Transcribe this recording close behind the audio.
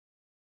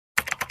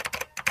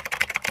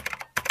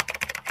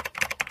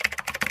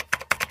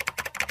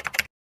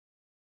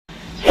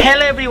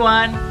Hello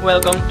everyone,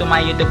 welcome to my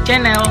YouTube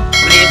channel.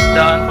 Please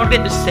don't forget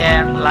to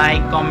share,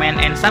 like,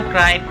 comment, and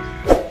subscribe.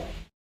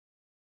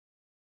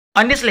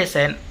 On this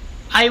lesson,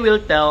 I will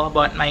tell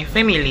about my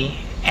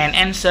family and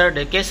answer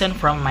the question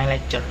from my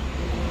lecture.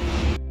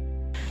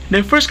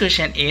 The first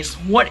question is,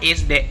 what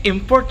is the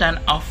importance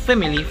of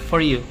family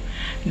for you?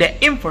 The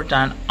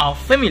importance of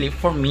family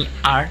for me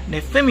are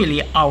the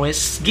family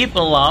always give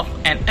a love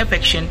and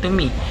affection to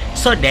me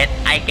so that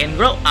I can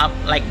grow up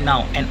like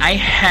now and I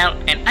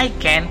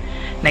can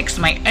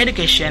next my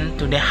education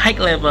to the high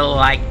level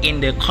like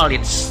in the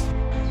college.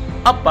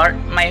 Apart,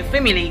 my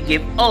family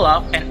give a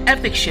love and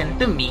affection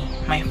to me.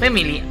 My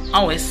family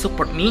always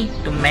support me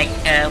to make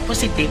a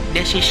positive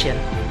decision.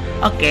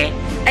 Okay,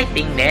 I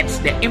think that's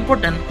the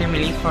important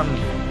family for me.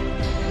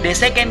 The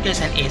second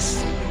question is,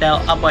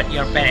 tell about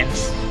your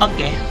parents.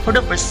 Okay, for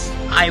the first,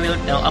 I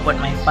will tell about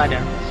my father.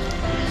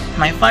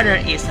 My father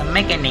is a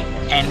mechanic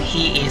and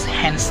he is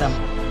handsome.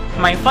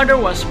 My father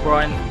was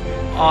born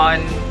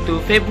on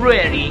 2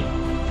 February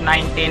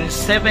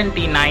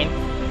 1979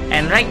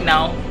 and right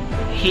now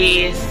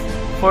he is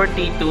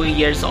 42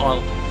 years old.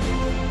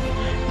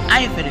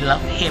 I very love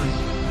him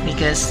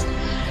because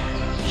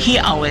he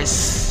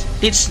always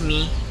teach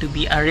me to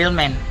be a real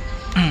man.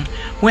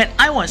 When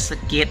I was a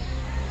kid,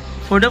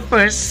 for the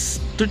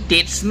first to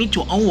teach me to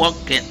work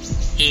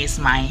is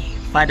my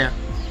father.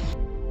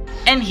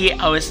 And he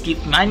always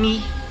give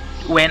money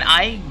when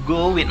I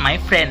go with my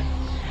friend.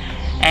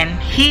 And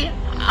he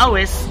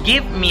always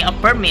give me a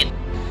permit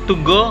to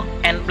go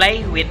and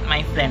play with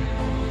my friend.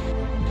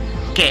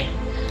 Okay,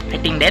 I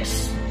think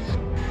that's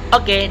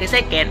okay. The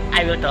second,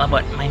 I will tell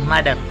about my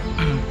mother.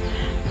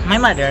 My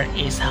mother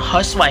is a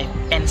housewife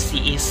and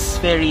she is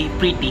very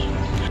pretty.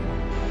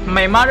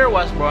 My mother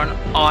was born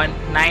on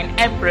 9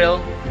 April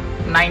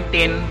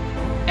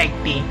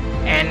 1980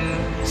 and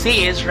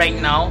she is right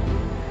now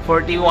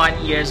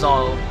 41 years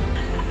old.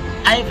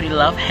 I really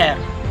love her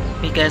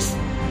because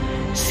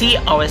she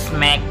always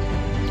make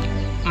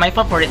my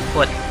favorite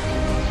food.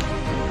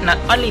 Not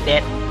only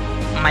that,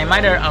 my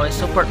mother always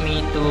support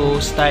me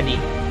to study.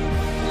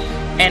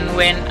 And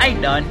when I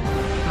done,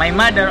 my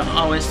mother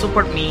always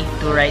support me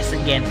to rise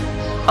again.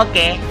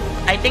 Okay,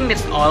 I think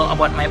that's all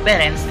about my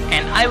parents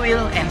and I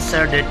will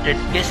answer the third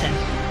question.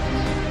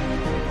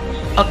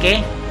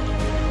 Okay,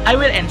 I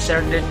will answer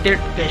the third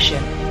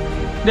question.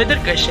 The third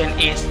question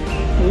is,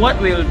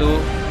 what will do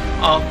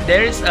if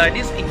there is a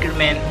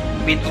disagreement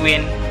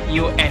between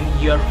you and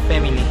your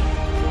family?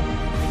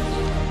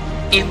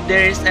 If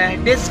there is a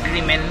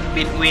disagreement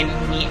between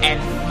me and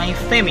my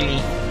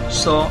family,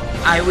 so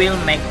I will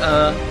make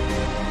a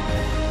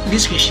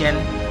discussion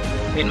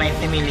with my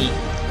family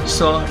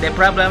so the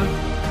problem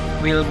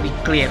will be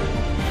clear.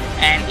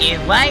 And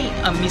if I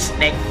a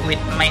mistake with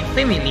my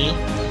family,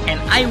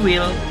 and I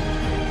will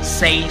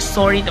say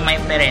sorry to my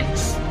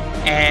parents,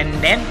 and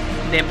then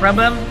the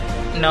problem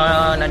no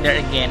there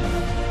again.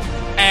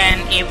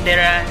 And if there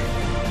are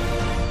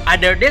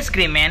other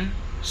disagreement,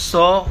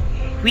 so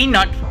we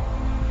not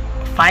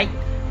fight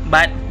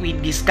but we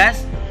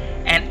discuss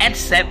and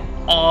accept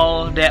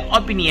all the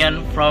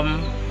opinion from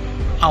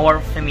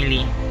our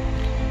family.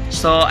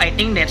 So I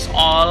think that's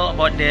all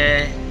about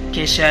the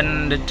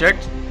question the third.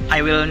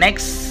 I will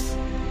next.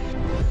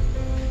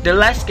 The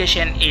last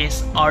question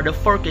is, or the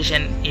fourth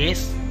question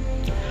is,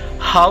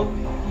 how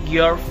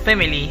your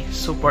family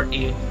support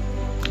you?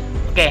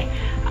 Okay,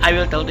 I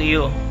will tell to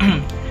you.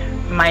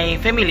 My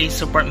family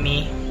support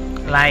me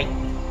like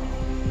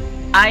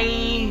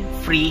I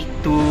free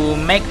to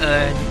make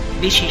a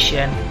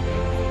decision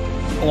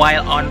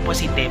while on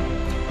positive.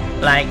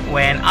 Like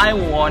when I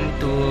want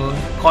to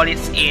college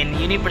in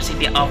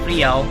University of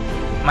Riau,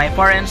 my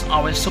parents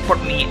always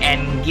support me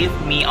and give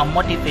me a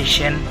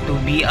motivation to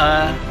be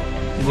a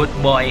good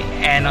boy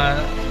and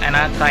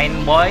a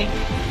kind boy,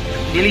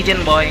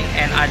 diligent boy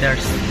and others.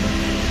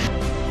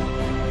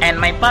 And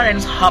my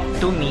parents hope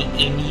to me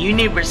in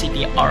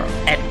university or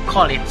at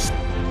college,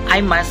 I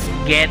must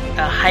get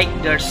a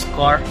higher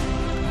score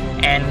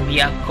and be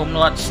a cum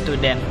laude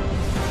student,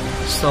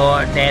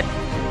 so that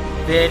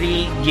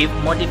very give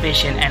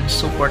motivation and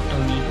support to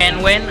me.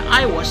 And when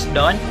I was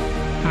done,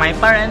 my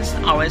parents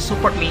always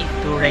support me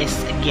to rise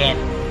again.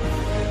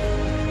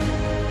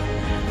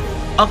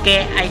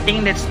 Okay, I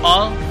think that's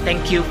all.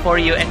 Thank you for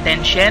your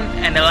attention.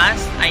 And the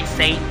last, I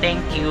say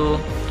thank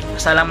you.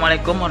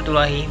 Assalamualaikum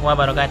warahmatullahi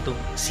wabarakatuh.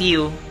 See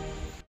you.